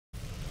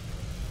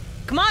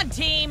Come on,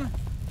 team!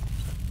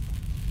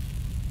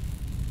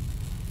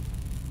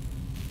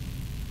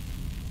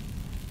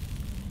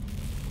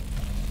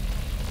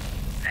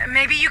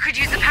 Maybe you could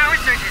use the power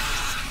surges.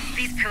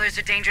 These pillars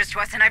are dangerous to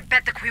us, and I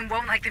bet the Queen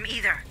won't like them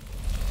either.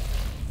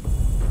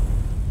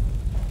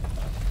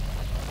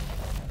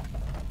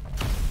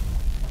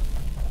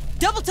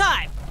 Double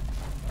time!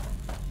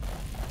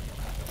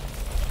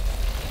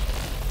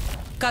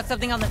 Got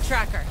something on the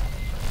tracker.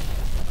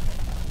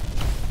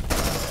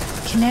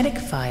 Kinetic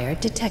fire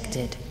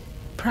detected.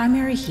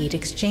 Primary heat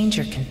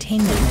exchanger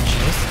containment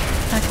measures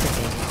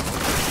activated.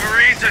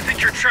 Marines, I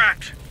think you're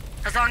trapped.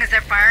 As long as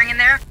they're firing in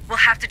there, we'll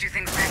have to do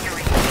things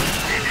manually.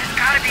 There's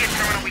gotta be a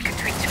terminal we can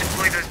tweak to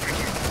deploy those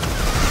bridges.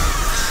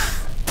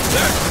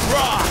 Let's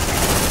rock!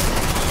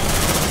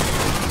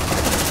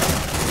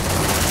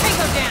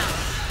 Tango down!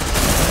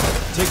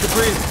 Take a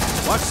breather.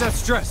 Watch that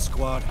stress,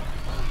 squad.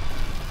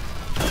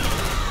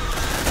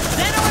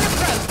 Xeno in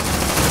approach!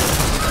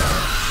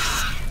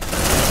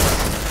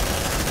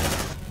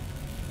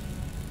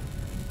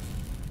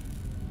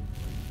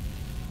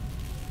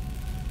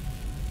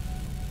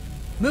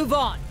 Move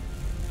on!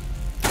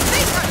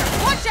 Face Runner,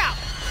 watch out!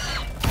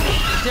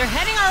 They're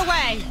heading our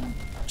way!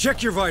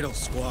 Check your vitals,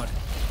 squad.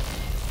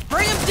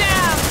 Bring them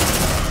down!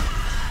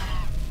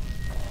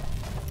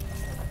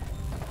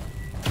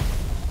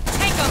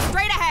 Tango,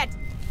 straight ahead!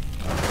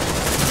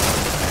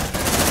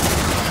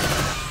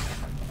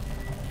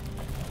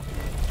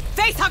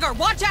 Facehugger,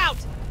 watch out!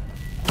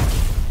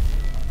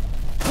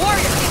 Warrior,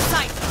 in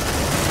sight!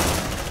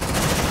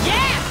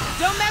 Yeah!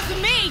 Don't mess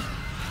with me!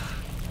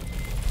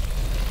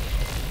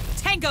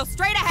 Tango,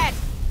 straight ahead!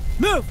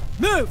 Move!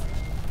 Move!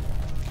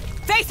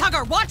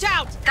 Facehugger, watch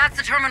out! That's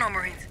the terminal,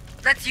 Marines.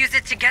 Let's use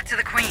it to get to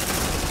the Queen.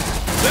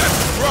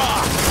 Let's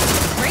rock!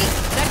 Great,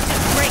 that's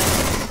just great.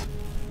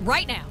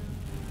 Right now.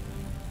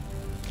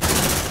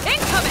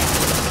 Incoming!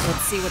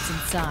 Let's see what's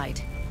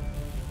inside.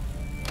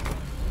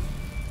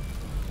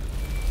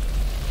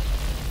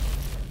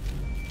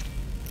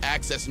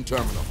 Accessing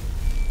terminal.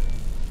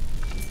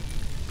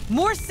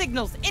 More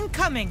signals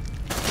incoming!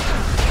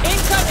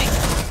 Incoming!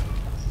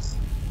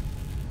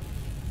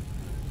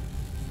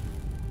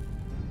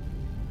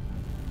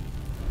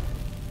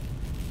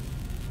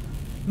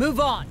 Move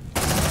on!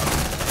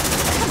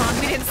 Come on,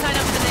 we didn't sign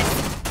up for this!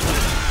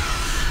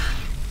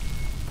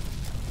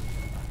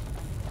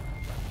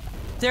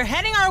 They're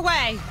heading our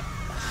way!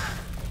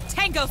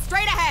 Tango,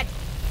 straight ahead!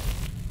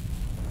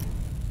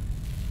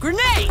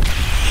 Grenade!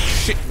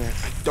 Shit, man,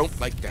 I don't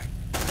like that.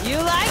 You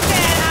like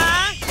that,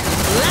 huh?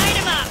 Light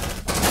him up!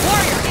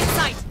 Warrior, in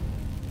sight!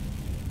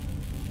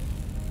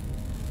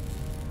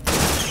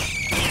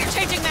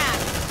 Changing mag!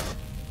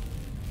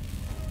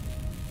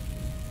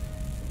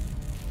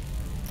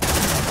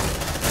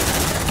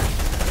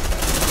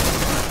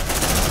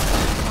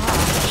 Oh,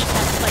 hate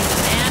that place,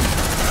 man.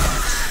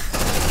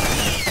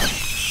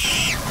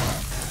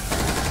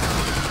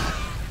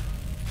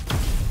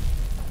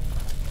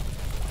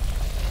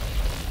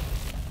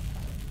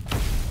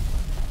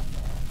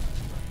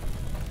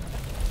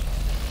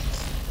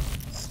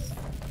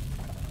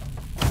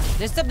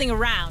 There's something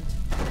around.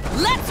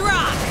 Let's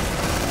rock!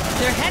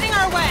 They're heading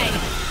our way!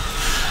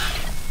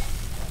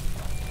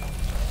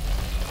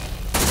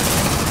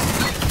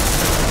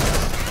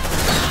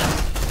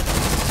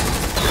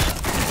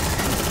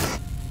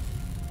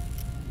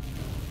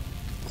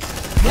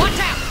 Watch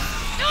out!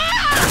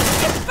 Ah!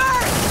 It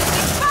burns!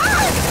 It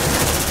burns!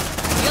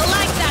 You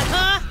like that,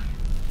 huh?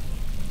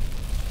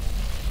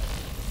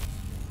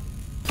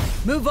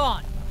 Move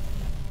on.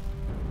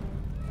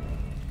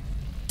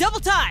 Double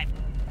time!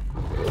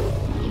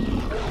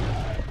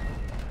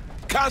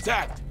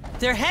 Contact!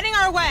 They're heading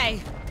our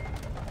way!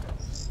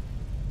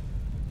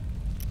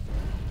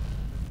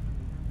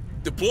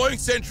 Deploying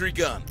sentry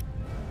gun.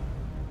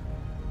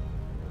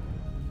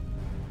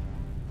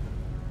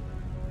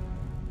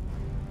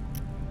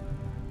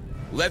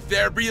 Let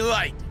there be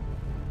light.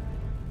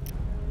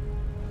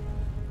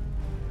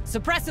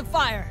 Suppressive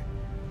fire!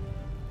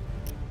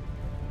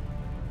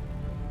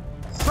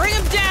 Bring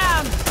him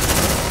down!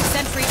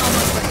 Sentry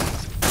almost ready.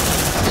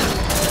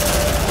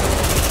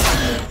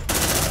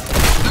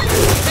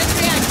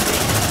 Sentry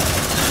activated.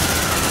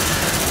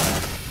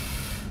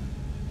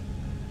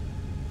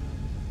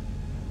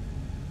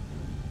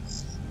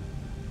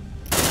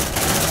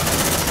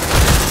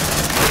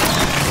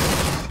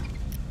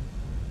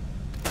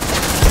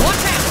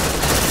 Watch out!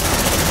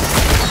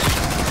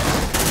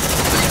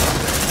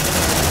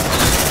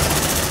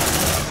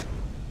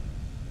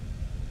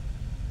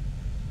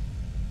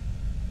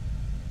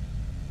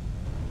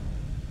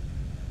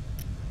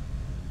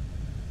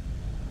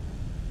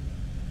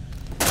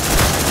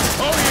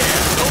 Oh yeah,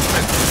 don't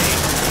mess with me.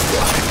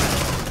 Burn!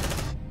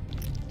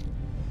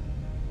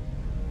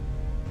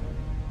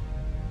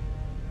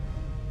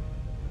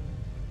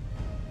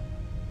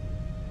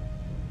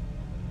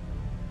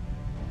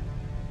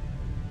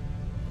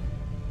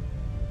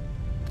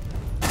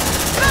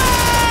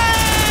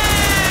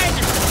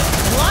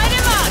 Light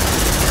him up!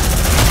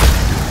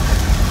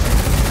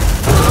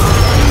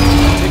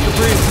 Take a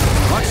breather.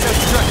 Watch that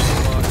stress,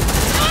 squad.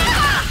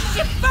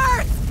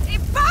 burns!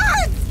 It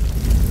burns!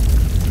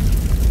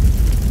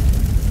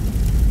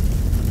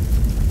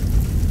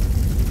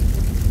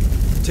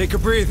 Take a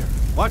breather.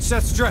 Watch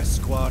that stress,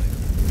 squad.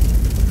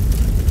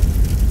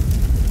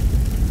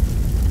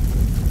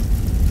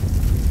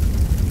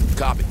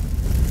 Copy.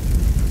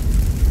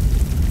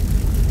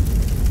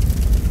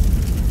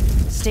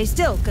 Stay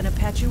still, gonna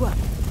patch you up.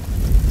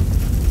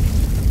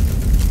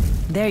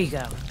 There you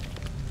go.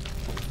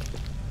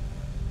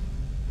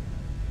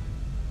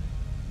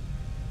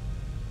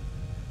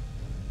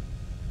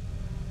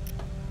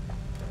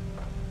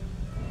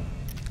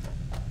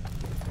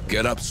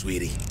 Get up,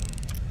 sweetie.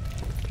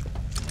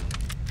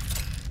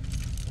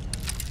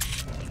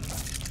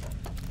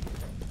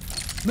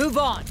 Move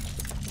on.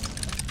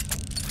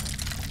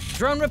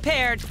 Drone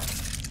repaired.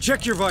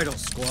 Check your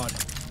vitals, squad.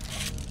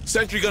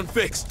 Sentry gun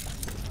fixed.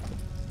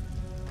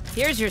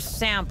 Here's your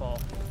sample.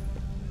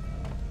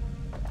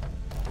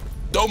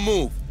 Don't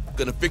move.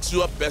 Gonna fix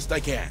you up best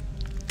I can.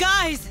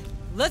 Guys,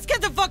 let's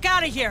get the fuck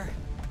out of here.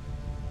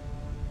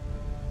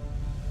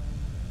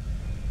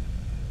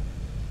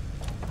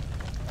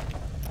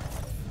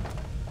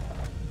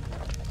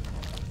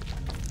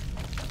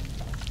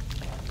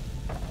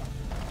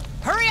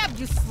 Hurry up,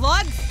 you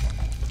slugs!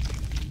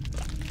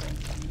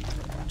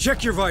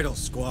 Check your vitals,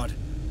 squad.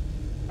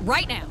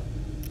 Right now.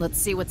 Let's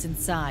see what's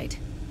inside.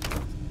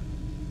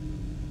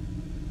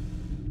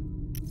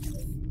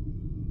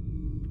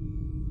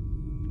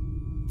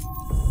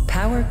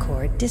 Power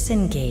cord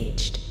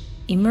disengaged.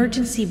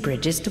 Emergency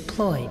bridges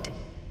deployed.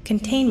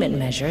 Containment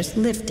measures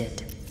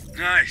lifted.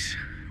 Nice.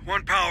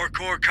 One power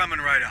core coming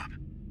right up.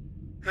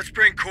 Let's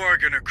bring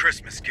Corrigan her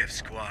Christmas gift,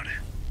 squad.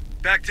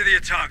 Back to the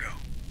Otago.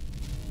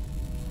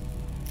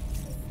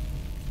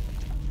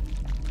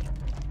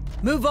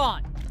 Move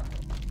on.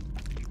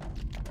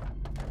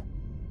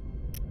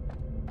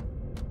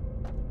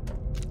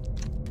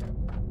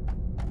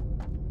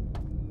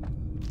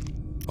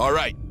 All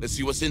right, let's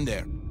see what's in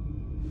there.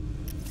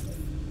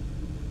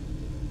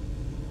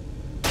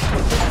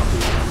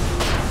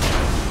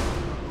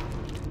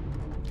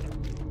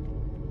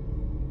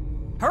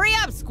 Hurry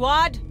up,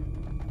 squad!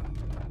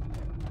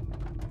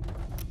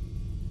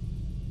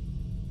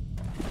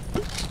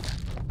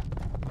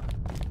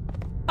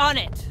 On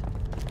it!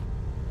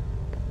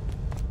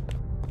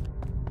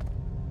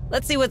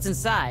 Let's see what's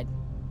inside.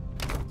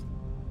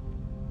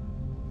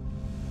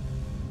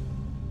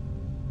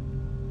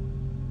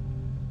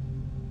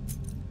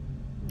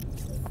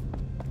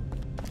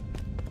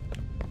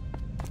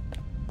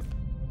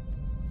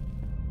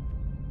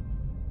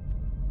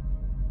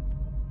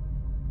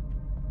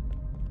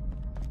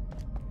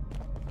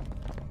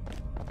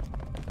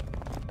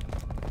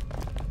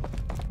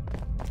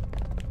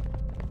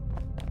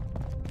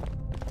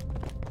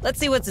 Let's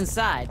see what's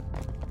inside.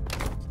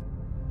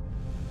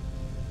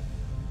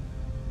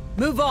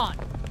 Move on.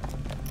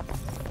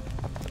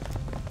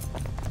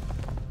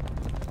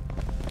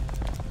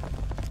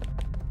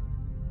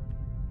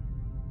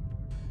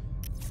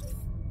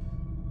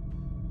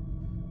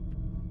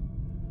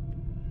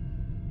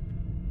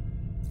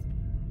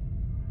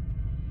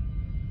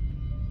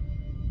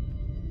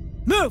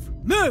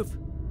 Move! Move!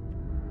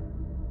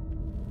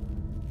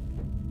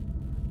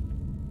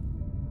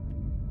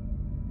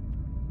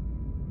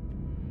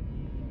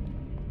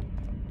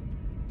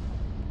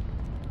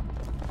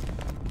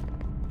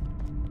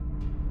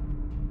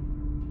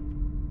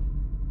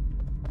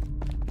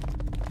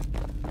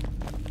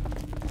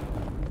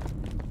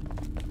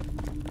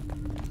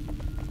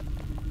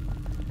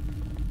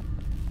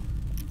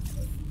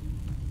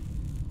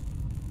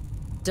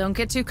 Don't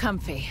get too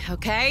comfy,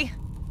 okay?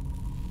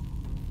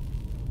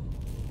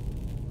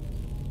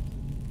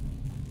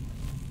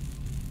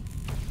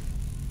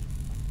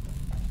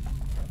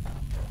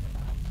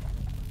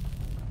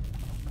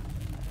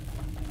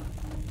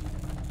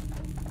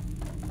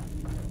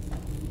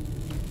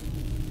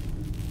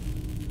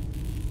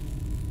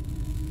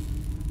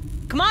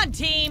 Come on,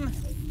 team!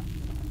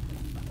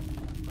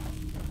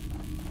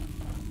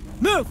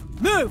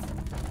 Move! Move!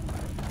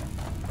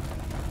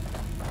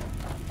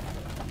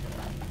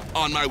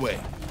 On my way.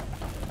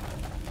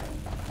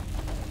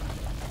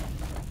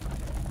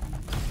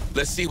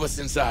 Let's see what's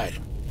inside.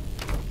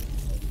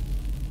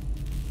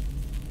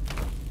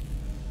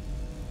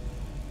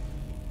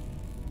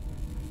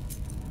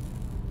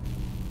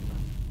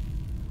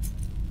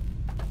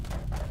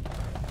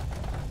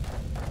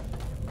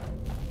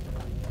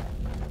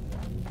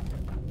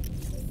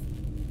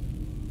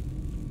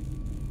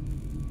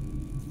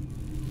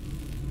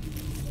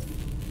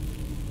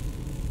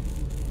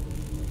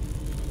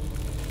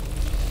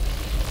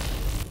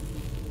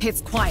 It's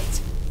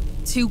quiet.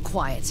 Too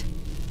quiet.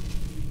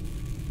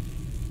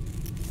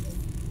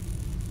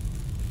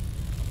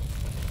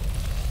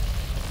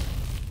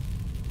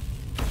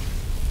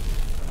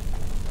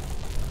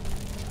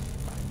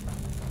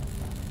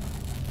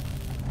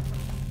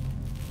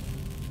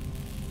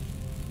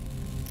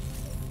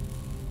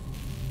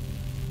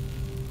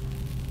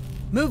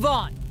 Move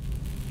on.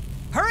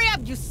 Hurry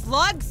up, you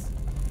slugs!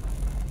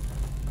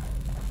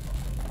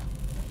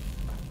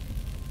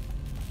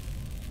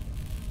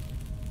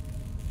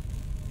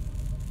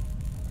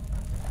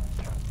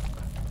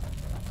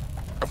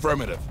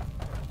 Affirmative.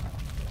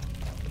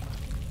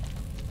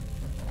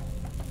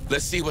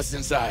 Let's see what's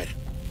inside.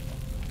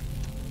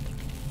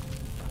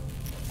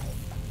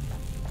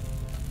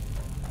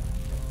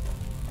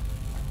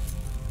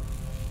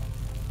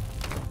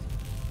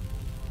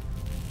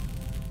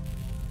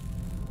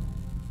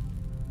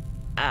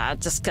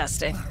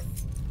 Disgusting.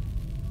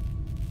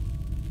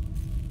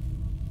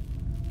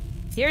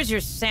 Here's your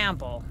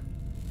sample.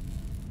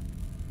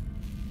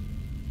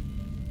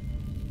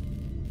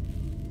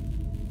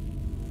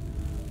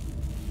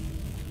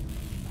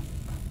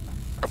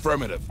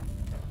 Affirmative.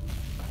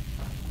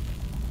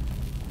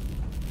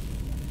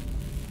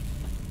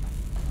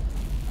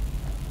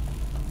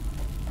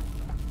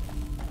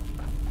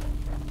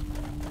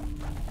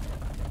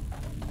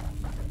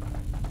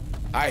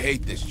 I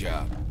hate this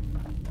job.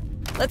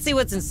 Let's see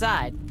what's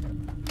inside.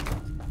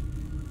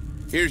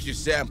 Here's your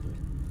sample.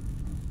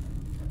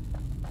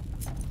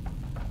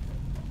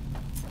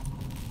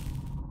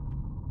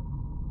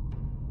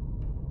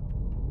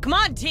 Come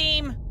on,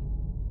 team!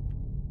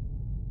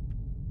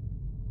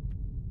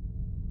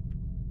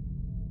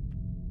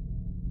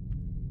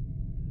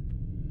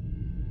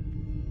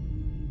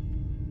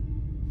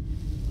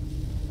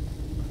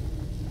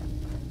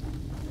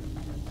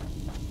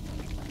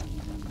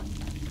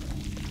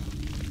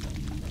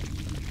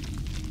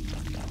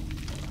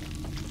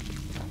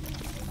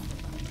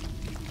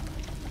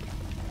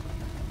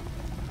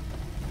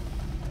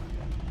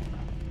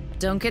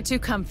 Don't get too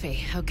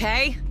comfy,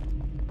 okay?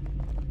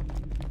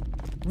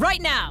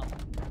 Right now!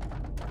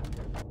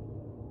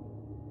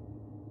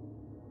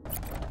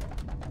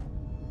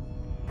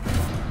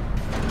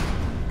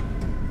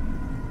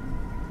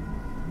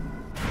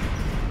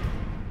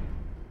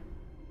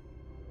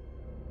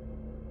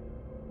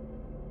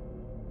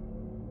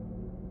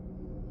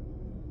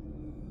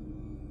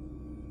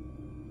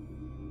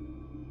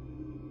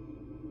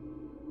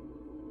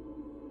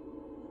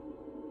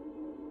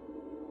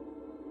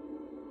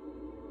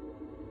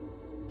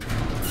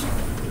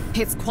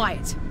 It's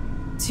quiet.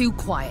 Too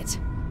quiet.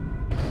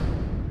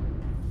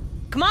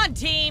 Come on,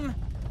 team!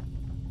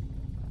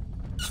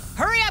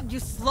 Hurry up, you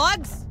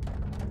slugs!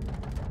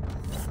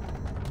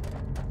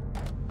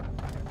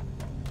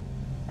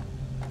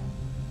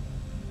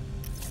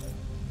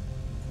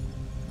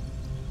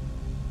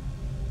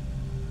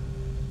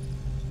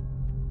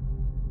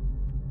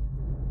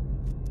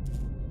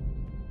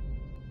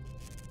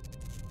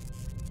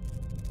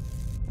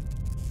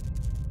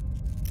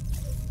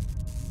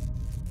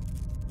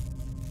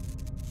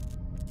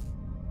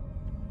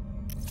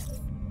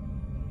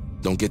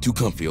 Don't get too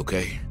comfy,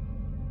 okay?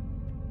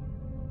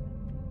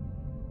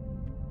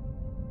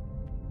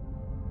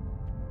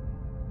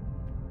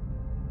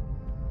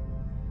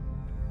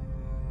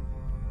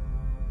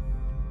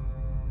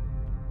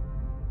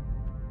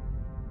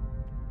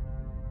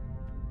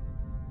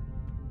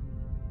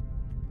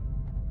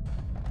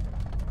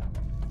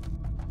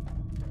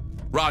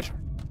 Roger.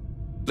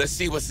 Let's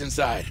see what's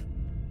inside.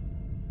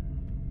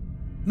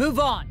 Move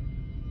on.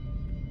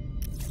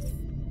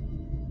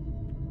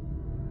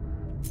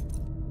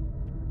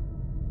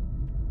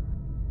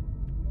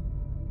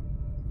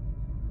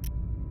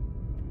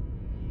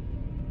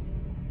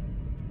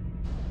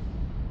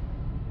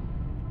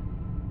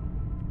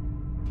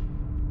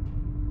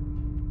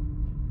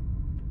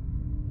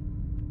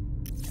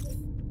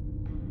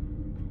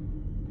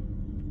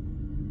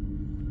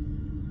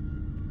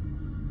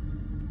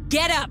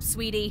 Get up,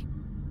 sweetie.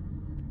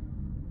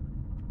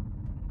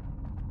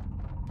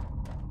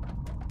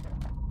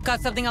 Got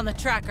something on the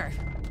tracker.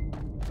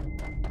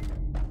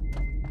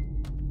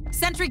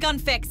 Sentry gun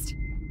fixed.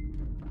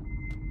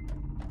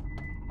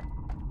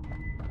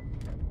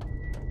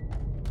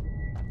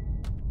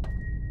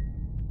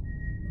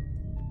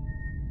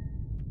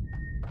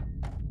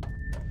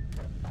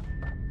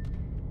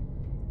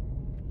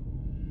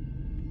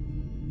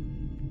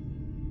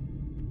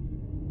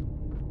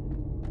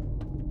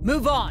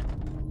 Move on.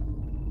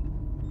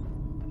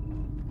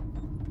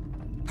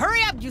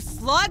 Hurry up, you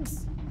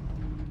slugs!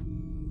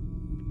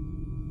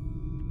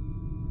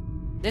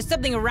 There's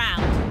something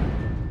around.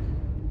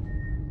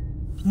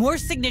 More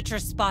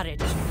signatures spotted.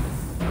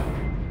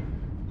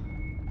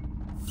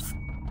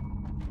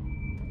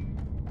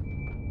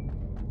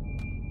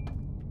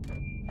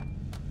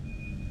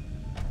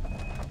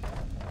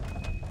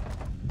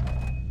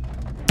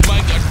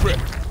 Mine got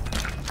tripped.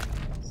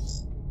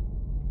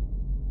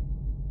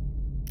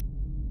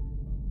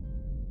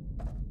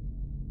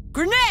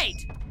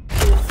 Grenade!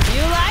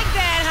 You like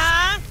that,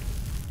 huh?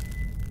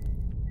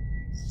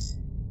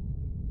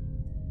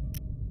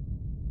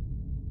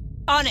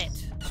 On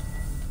it.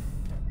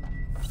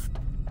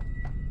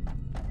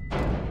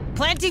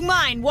 Planting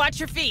mine, watch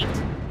your feet.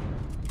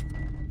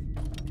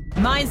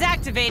 Mine's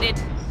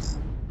activated.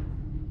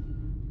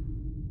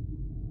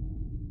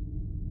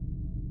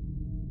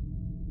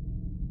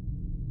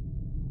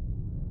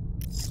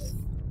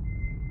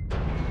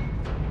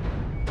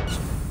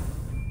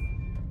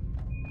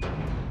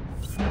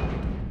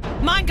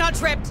 Mine got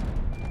tripped.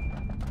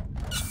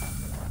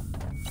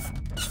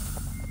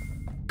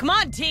 Come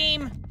on,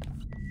 team.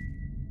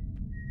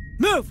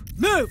 Move!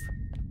 Move!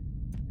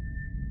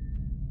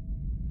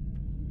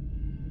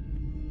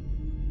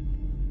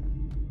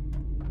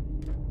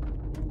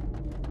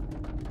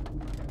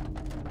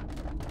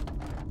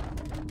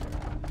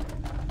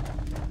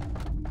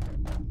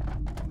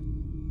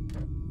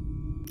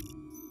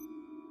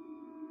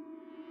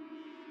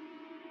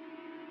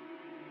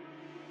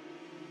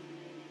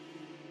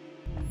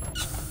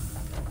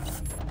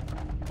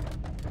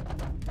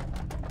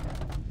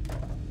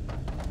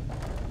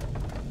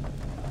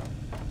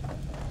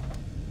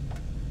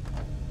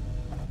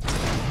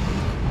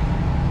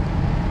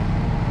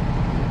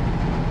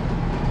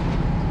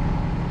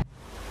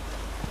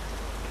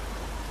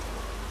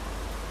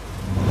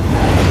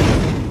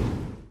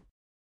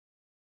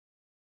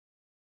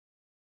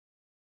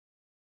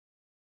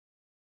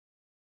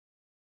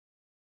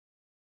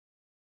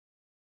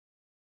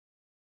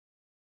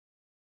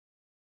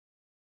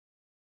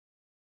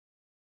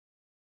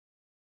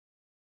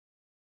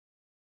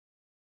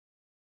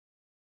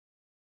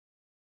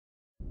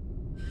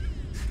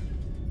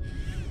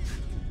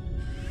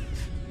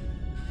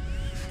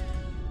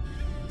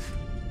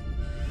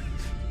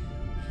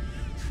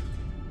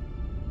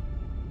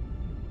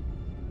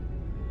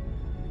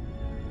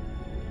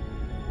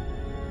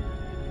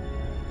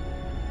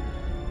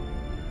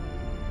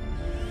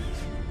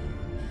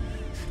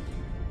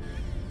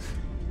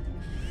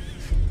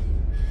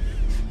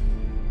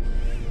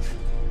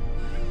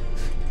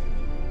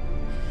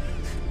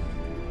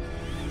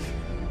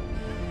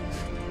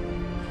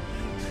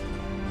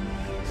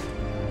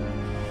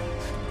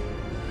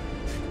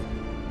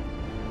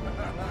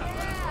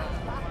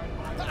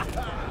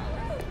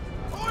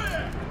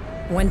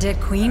 One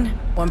dead queen,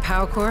 one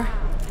power core.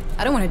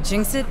 I don't want to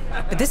jinx it,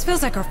 but this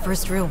feels like our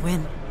first real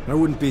win. I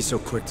wouldn't be so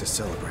quick to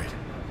celebrate.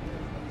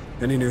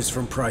 Any news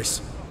from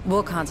Price?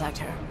 We'll contact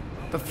her.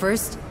 But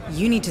first,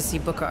 you need to see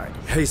Bookhart.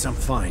 Hayes, I'm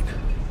fine.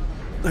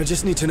 I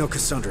just need to know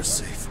Cassandra's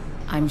safe.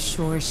 I'm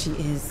sure she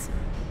is.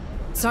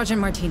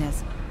 Sergeant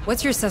Martinez,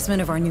 what's your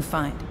assessment of our new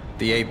find?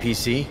 The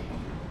APC?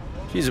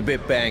 She's a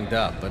bit banged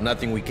up, but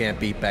nothing we can't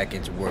beat back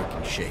into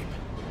working shape.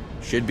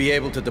 Should be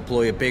able to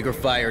deploy a bigger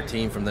fire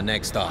team from the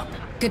next stop.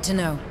 Good to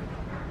know.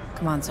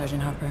 Come on,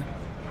 Sergeant Harper.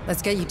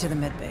 Let's get you to the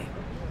medbay.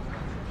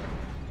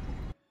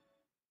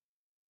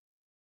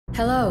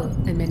 Hello,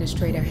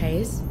 Administrator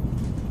Hayes.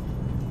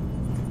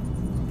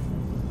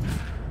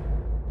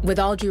 With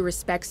all due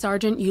respect,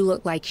 Sergeant, you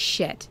look like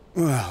shit.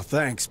 Well,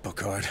 thanks,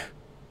 Bookhart.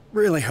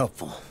 Really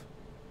helpful.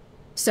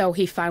 So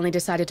he finally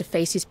decided to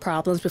face his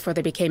problems before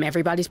they became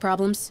everybody's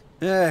problems?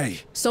 Hey!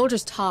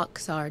 Soldiers talk,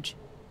 Sarge.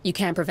 You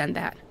can't prevent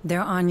that.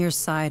 They're on your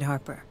side,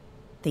 Harper.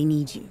 They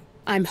need you.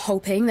 I'm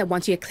hoping that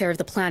once you get clear of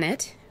the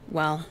planet,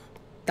 well,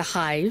 the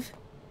Hive,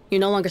 you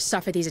no longer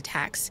suffer these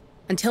attacks.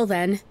 Until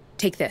then,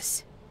 take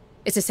this.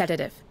 It's a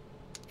sedative.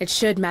 It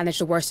should manage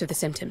the worst of the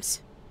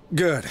symptoms.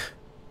 Good.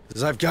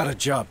 Because I've got a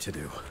job to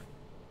do.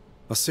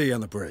 I'll see you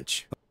on the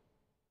bridge.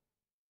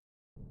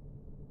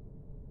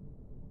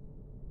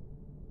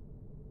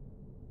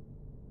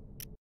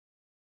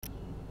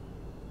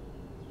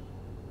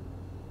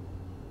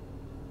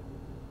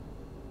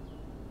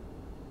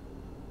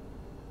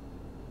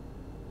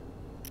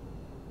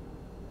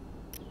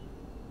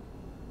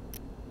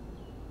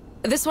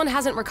 This one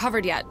hasn't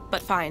recovered yet,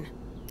 but fine.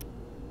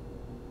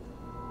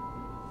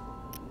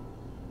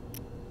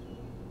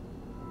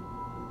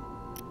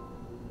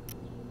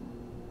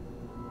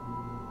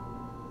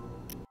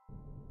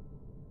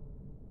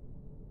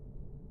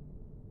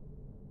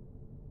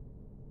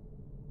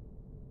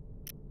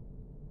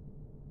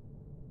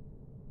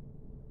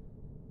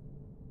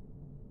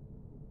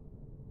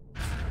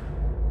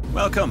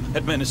 Welcome,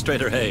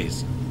 Administrator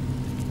Hayes.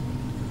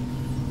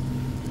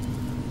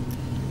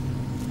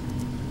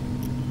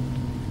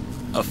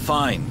 A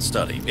fine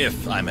study,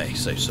 if I may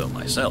say so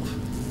myself.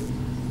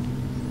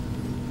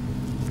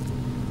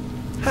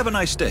 Have a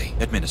nice day,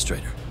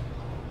 Administrator.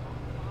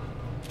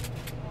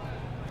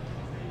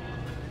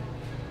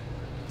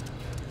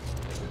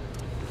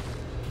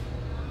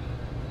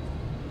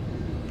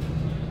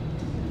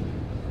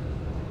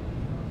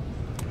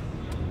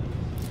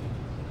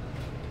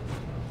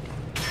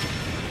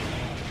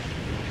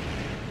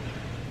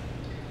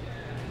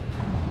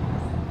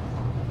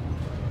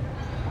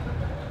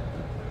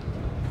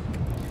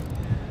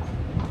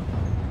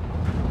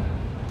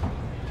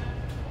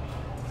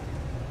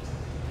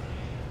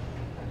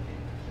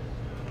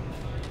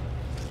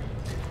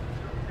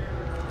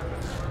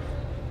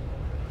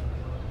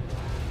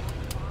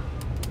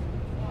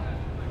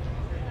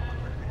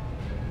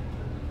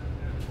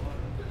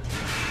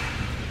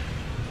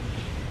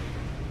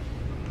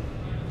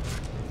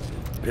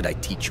 What did I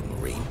teach you,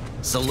 Marine?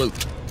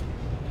 Salute.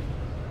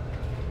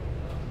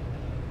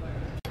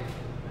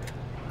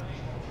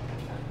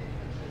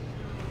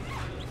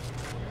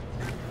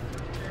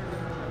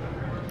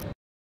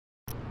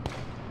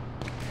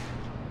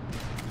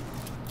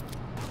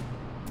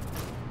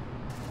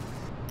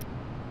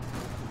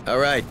 All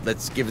right,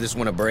 let's give this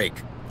one a break.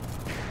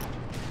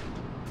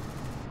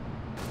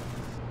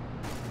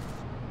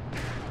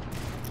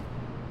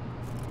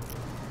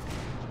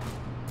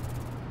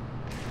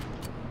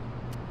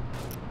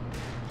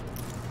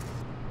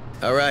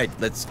 All right,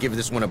 let's give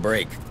this one a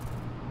break.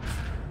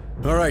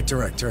 All right,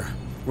 Director.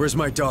 Where's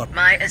my daughter?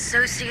 My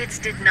associates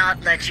did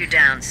not let you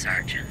down,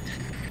 Sergeant.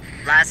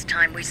 Last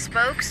time we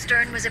spoke,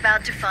 Stern was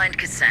about to find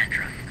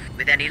Cassandra.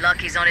 With any luck,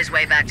 he's on his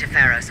way back to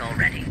Pharos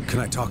already. Can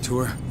I talk to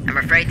her? I'm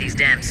afraid these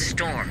damn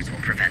storms will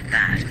prevent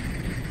that.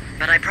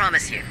 But I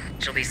promise you,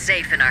 she'll be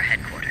safe in our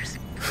headquarters.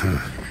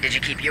 Did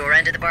you keep your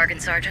end of the bargain,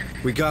 Sergeant?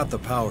 We got the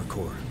power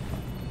core.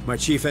 My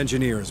chief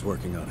engineer is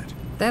working on it.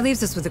 That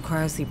leaves us with the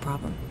cryosleep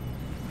problem.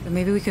 But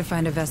maybe we could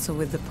find a vessel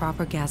with the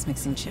proper gas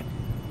mixing chip.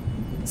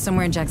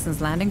 Somewhere in Jackson's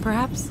Landing,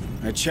 perhaps?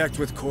 I checked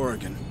with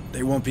Corrigan.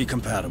 They won't be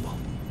compatible.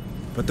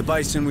 But the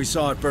Bison we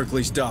saw at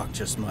Berkeley's dock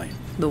just might.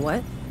 The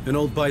what? An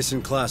old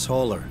Bison-class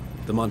hauler,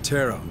 the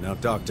Montero, now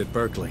docked at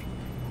Berkeley.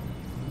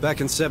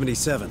 Back in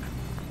 '77,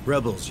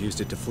 rebels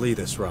used it to flee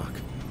this rock.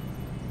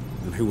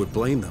 And who would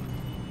blame them?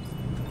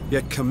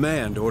 Yet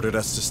Command ordered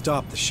us to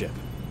stop the ship.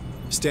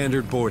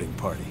 Standard boarding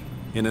party,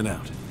 in and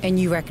out. And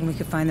you reckon we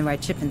could find the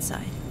right chip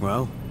inside?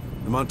 Well,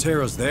 the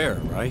Montero's there,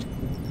 right?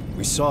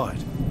 We saw it.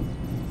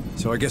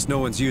 So I guess no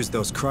one's used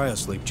those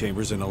cryosleep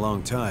chambers in a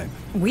long time.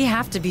 We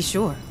have to be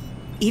sure.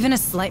 Even a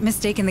slight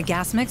mistake in the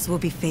gas mix will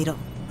be fatal.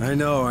 I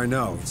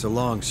know. It's a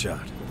long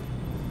shot.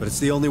 But it's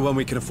the only one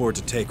we can afford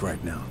to take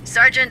right now.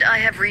 Sergeant, I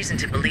have reason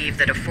to believe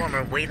that a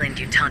former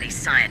Weyland-Yutani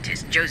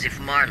scientist, Joseph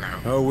Marlowe...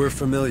 Oh, we're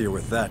familiar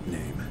with that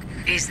name.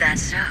 Is that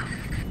so?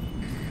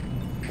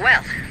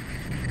 Well,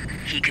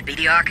 he could be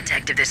the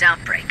architect of this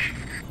outbreak.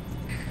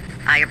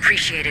 I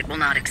appreciate it will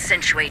not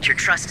accentuate your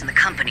trust in the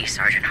company,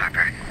 Sergeant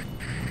Harper.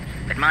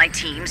 But my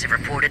teams have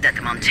reported that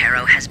the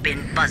Montero has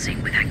been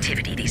buzzing with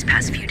activity these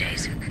past few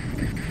days.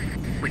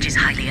 Which is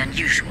highly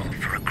unusual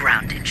for a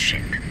grounded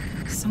ship.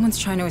 Someone's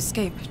trying to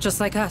escape, just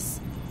like us.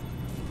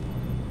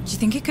 Do you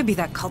think it could be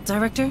that cult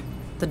director?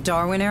 The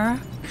Darwin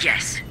era?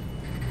 Yes.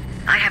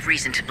 I have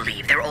reason to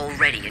believe they're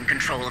already in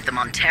control of the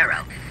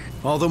Montero.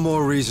 All the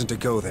more reason to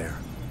go there.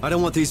 I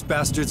don't want these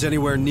bastards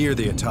anywhere near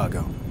the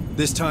Otago.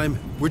 This time,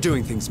 we're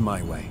doing things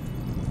my way.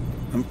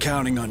 I'm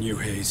counting on you,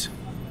 Hayes.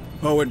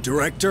 Oh, and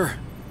Director?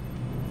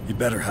 You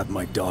better have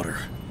my daughter.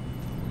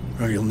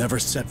 Or you'll never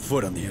set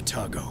foot on the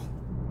Otago.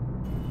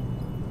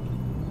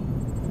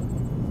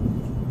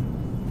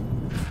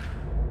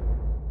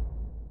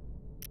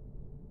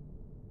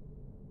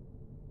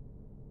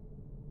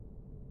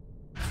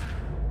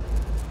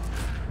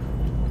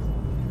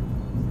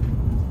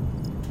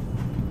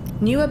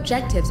 New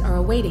objectives are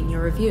awaiting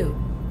your review.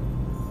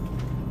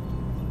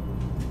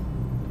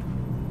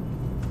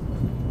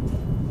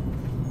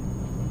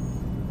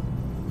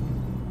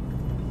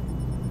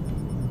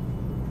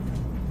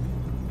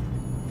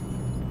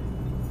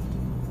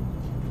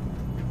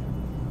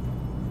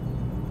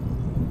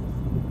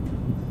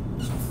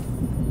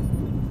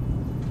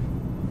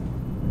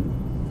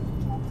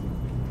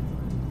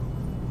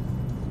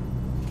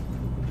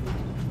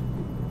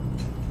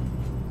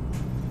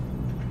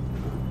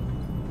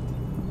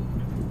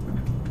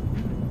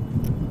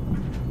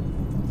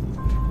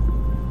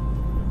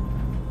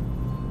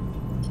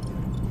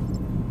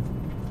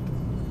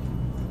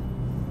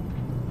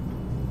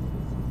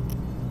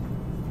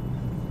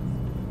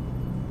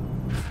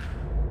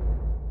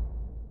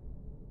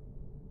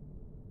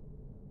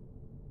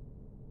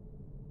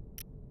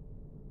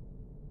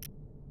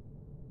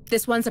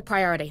 This one's a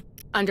priority.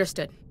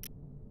 Understood.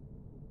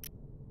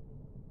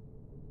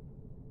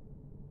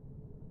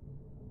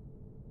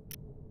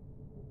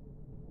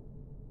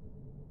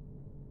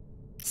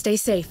 Stay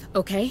safe,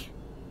 okay?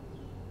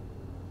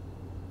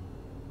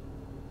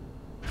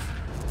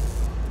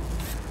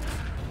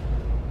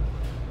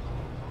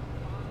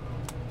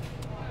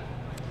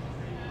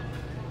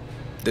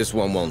 This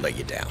one won't let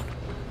you down.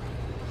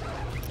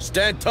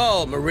 Stand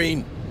tall,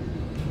 Marine!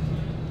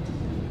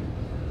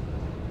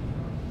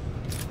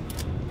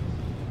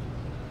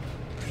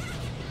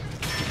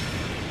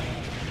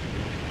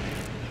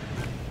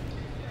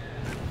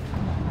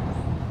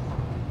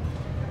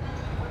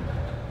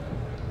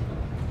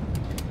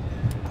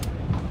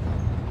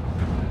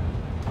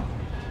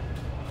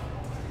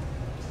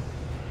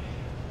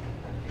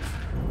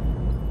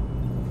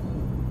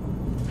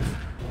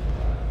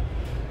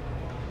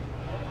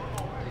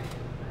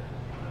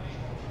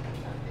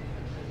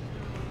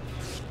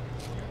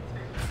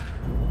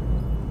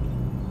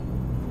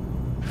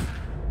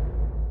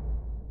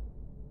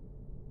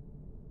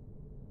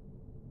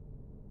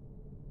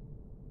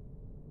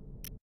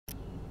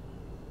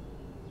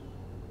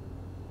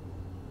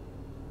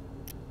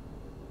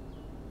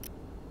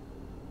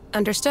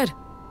 Understood.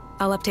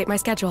 I'll update my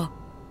schedule.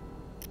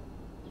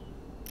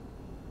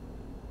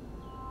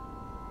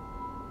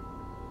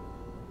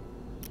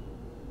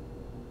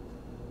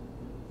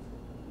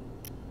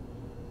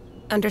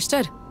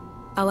 Understood.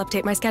 I'll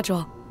update my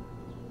schedule.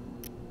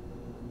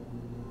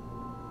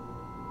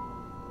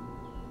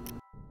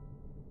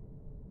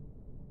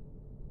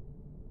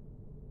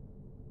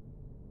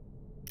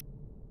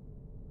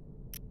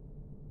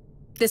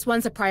 This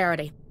one's a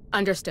priority.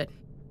 Understood.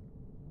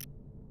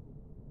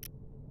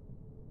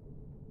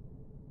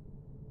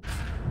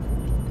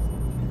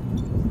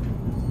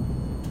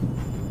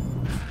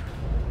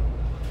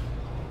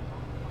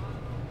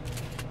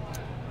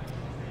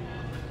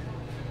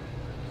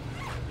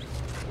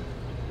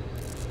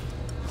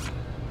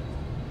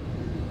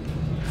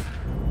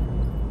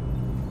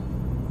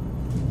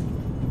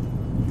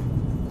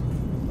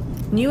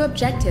 New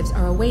objectives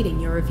are awaiting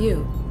your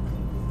review.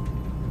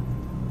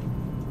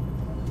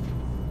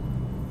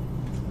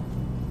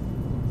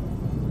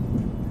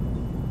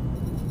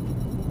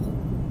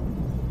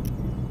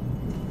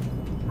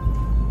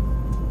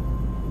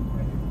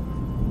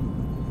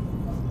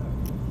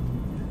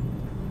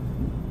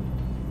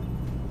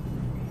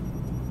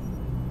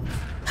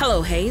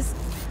 Hello, Hayes.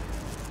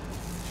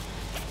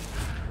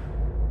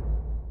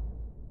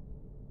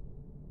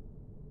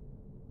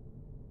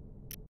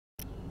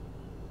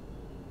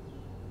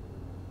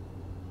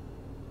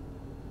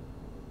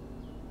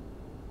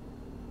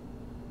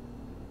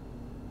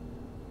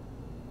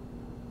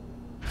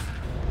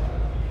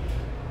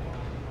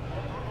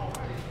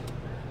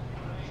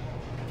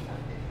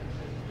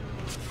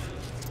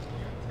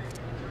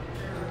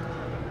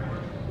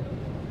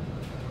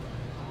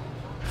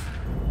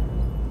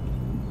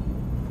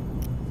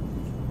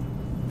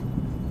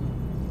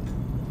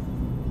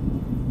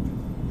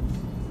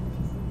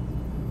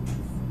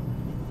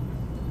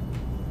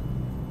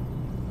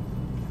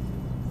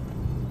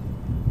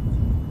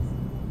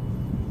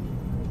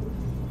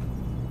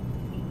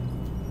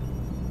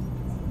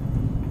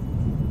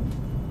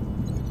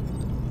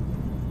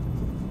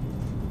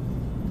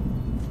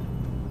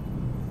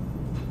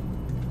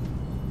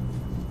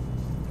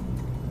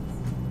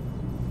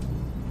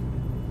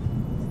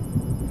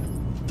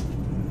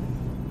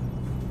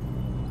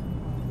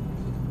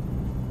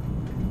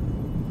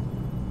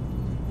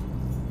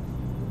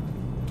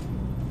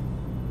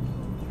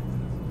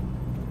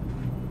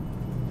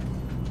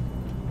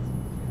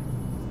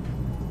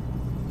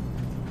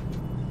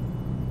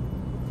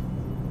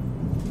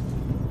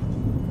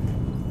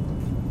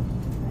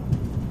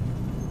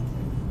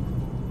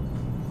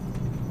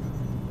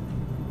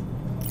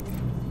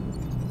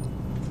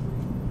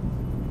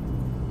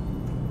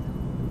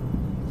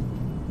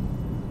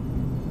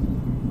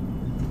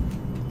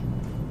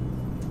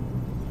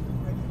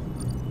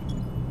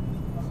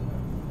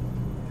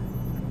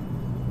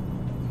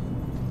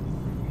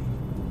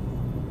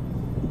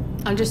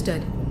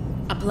 Understood.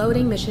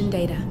 Uploading mission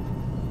data.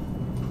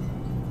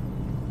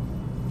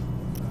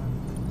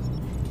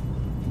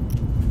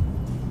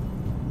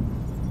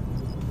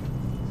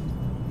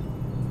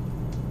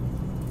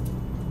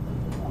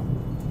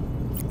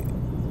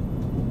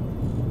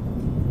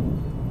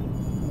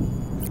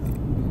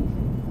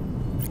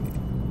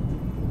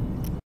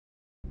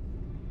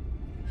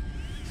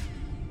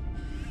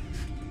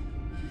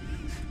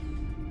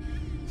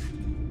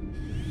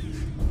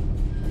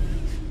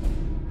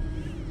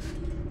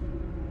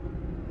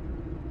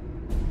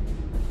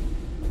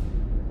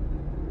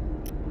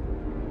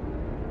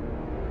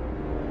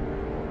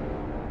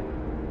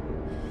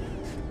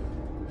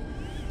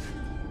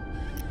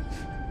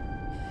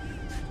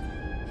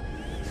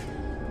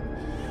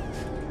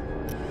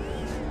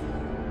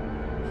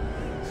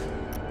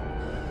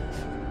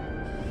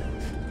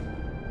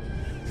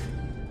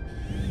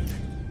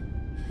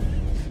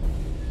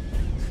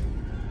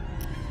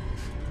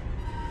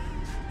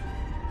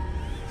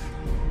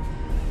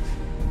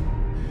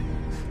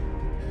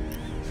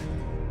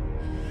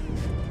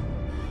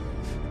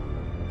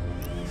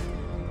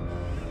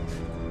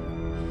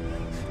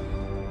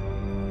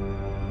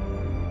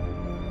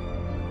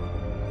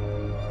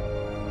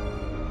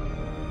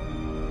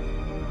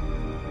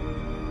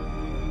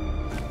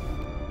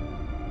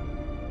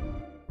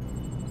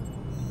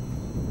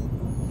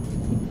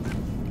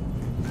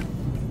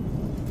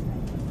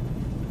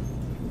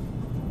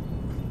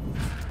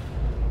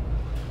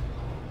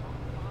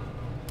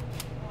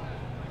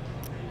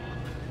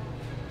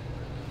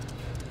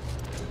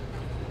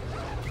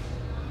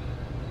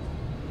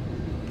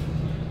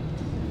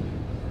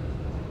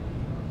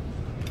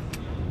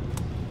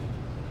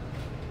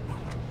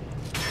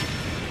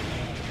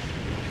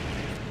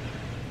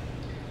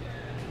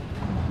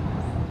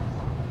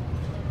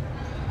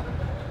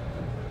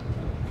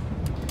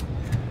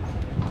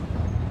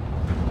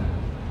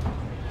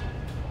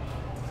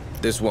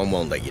 This one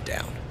won't let you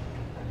down.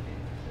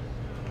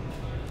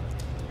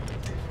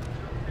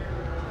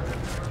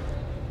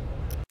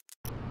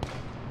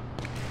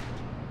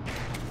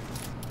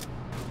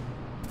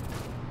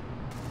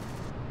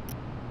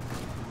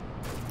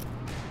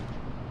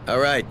 All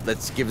right,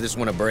 let's give this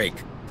one a break.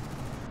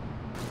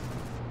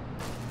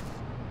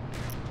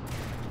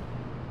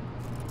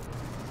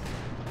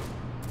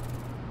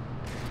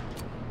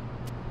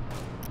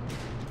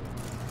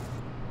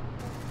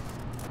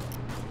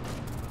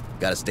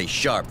 Gotta stay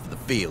sharp for the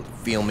field,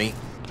 feel me?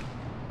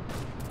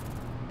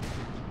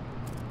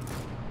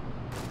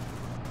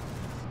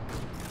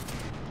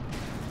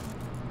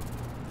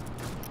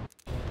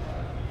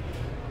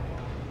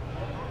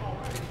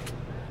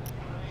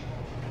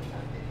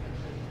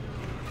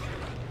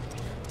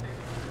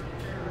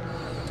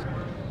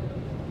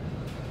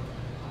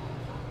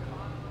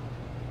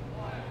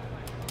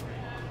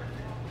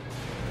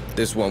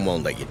 This one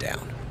won't let you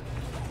down.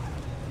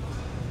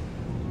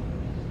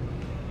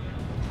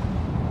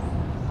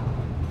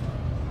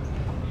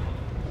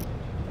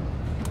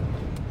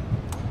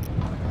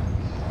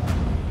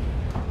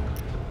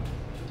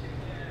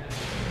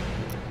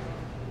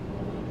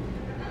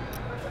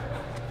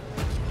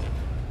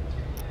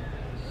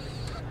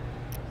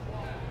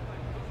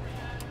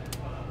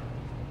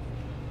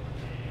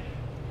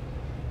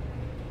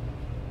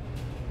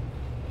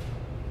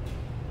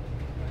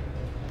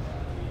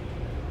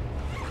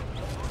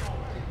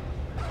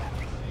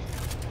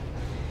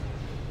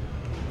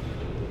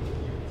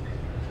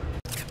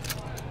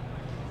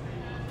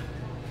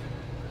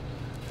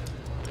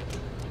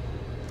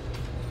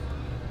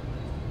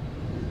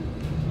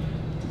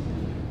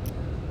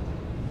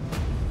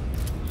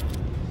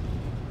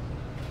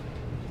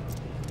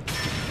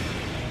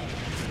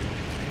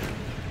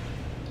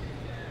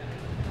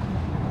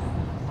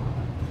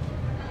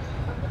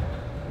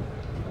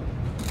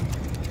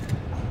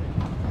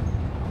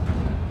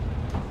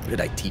 did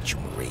I teach you,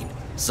 Marine?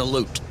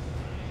 Salute.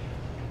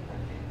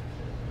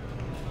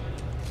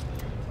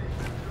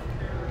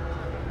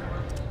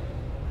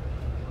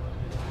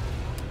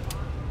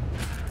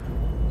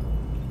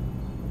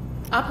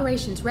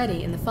 Operations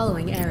ready in the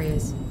following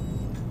areas.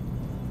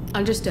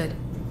 Understood.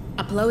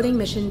 Uploading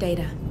mission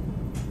data.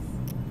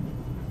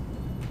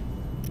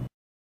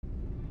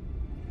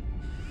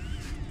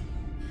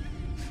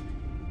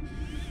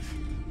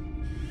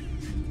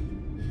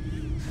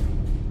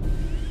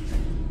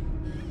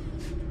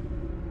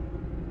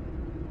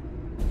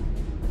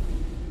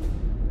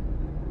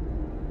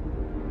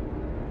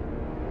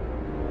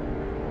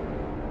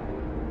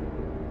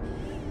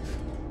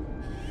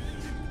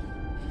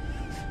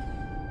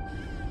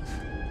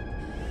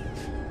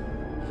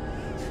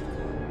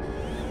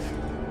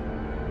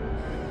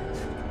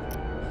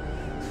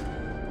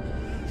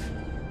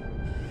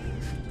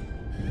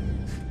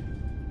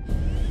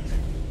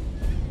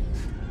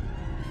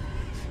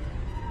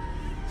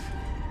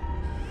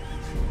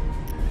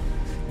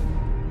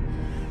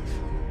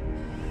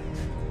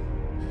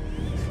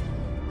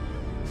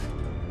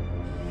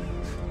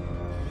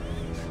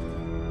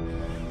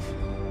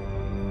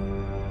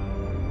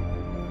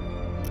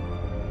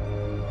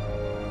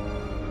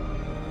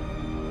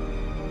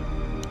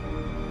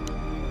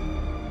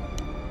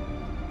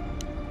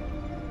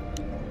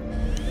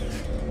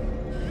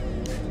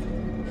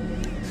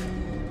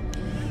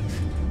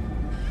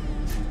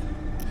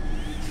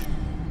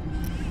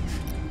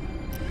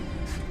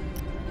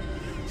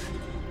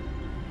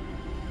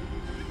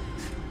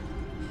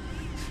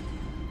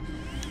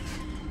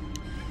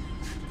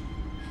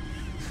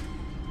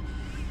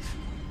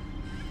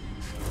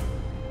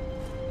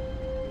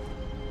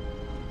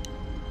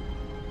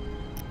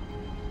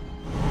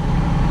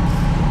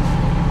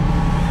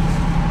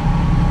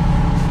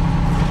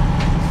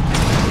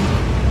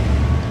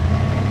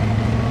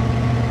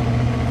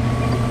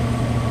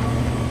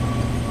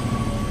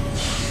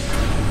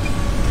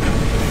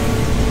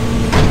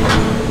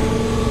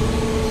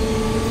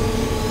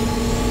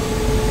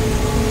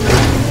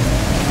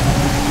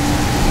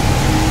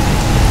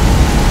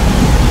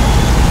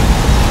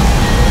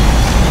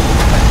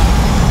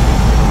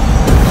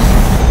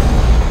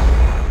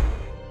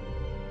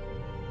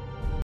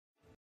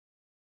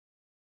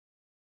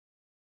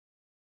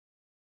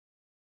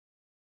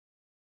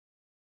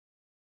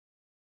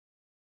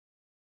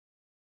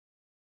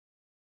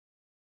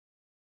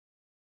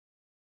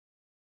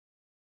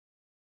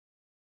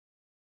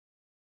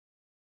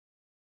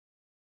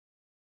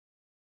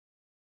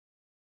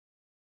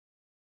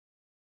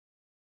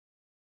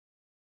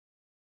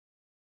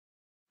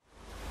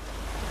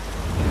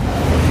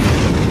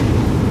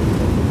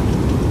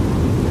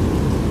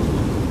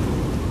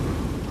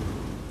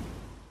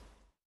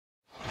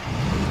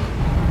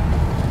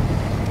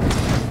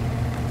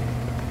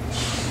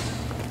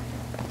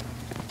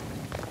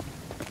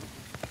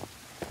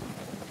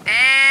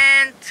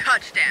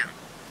 Touchdown.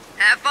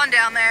 Have fun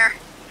down there.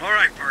 All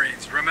right,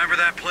 Marines, remember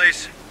that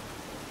place?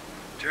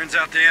 Turns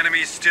out the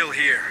enemy's still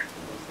here,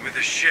 with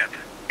a ship.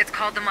 It's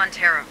called the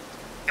Montero,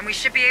 and we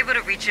should be able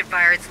to reach it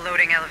via its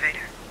loading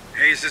elevator.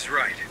 Hayes is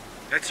right.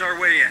 That's our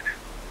way in.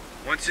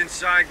 Once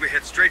inside, we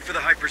head straight for the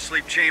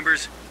hypersleep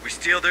chambers, we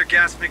steal their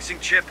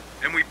gas-mixing chip,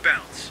 and we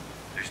bounce.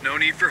 There's no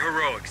need for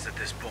heroics at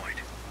this point.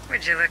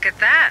 Would you look at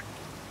that?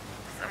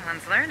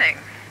 Someone's learning.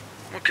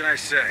 What can I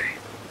say?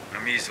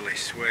 I'm easily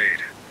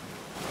swayed.